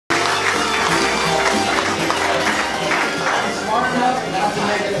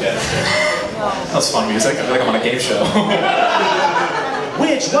That was fun music. I feel like I'm on a game show.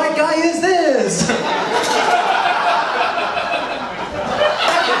 Which white guy is this?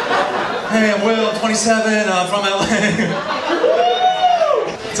 Hey, I'm Will, I'm 27, I'm from LA.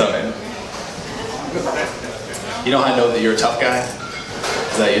 What's up, man? You know how I know that you're a tough guy?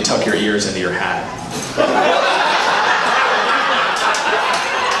 Is that you tuck your ears into your hat.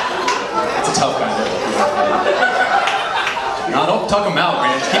 It's a tough guy, though. No, don't tuck them out,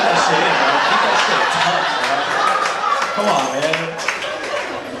 man. Just keep that shit in, bro. Keep that shit tucked, bro. Come on, man.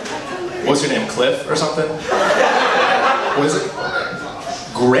 What's your name, Cliff or something? What is it?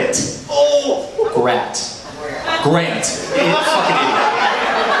 Grit? Oh! Grat. Grant. Fucking idiot.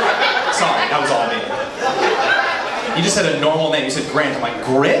 Sorry, that was all me. You just said a normal name. You said Grant. I'm like,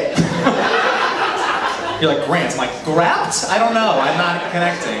 Grit? You're like, Grant. I'm like, Grapt? I don't know. I'm not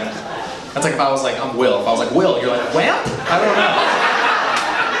connecting. That's like if I was like, I'm Will. If I was like, Will, you're like, Wamp? I don't know. I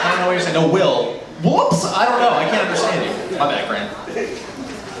don't know what you're saying. No, Will. Whoops? I don't know. I can't understand you. My bad, Grant.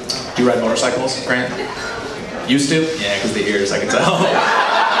 Do you ride motorcycles, Grant? Used to? Yeah, because the ears, I can tell.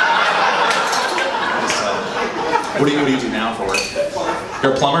 What do you do now for work?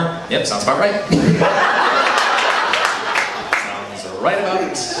 You're a plumber? Yep, sounds about right. Sounds right about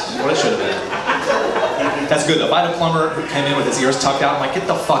what it should have been. That's good though. If I had a plumber who came in with his ears tucked out, I'm like, get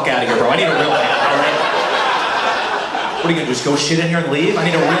the fuck out of here, bro. I need a real man, alright? What are you gonna do, just go shit in here and leave? I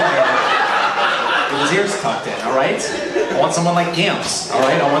need a real man with his ears tucked in, alright? I want someone like Gamps,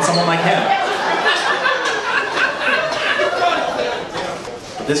 alright? I want someone like him.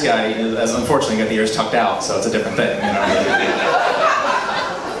 But this guy has unfortunately got the ears tucked out, so it's a different thing, you know?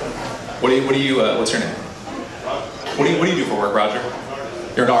 What's your name? What do you do for work, Roger?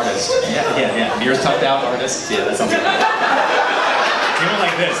 You're an artist. Yeah. Ears tucked out artist. Yeah, that sounds good. He went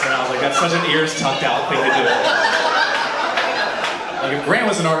like this, and I was like, that's such an ears tucked out thing to do. Like if Grant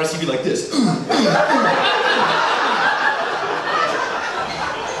was an artist, he'd be like this. And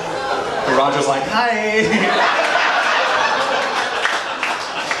Roger's like, hi.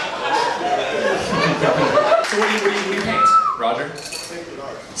 So what do you paint, Roger?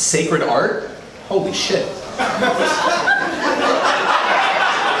 Sacred art? Holy shit.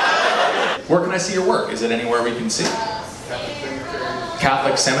 Where can I see your work? Is it anywhere we can see?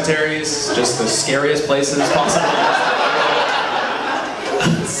 Catholic cemeteries? Just the scariest places possible?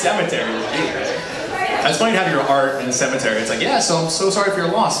 Cemeteries, Jesus. It's funny to have your art in a cemetery. It's like, yeah, so I'm so sorry for your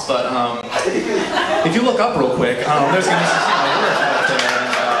loss, but if you look up real quick, there's going to be some work out there.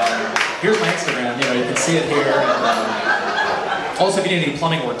 And, here's my Instagram, you know, you can see it here. And, also, if you need any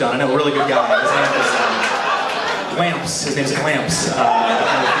plumbing work done, I know a really good guy. His name is Glamps. His name's Glamps. If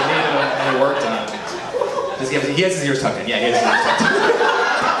you need any work done, he has his ears tucked in. Yeah, he has his ears tucked in.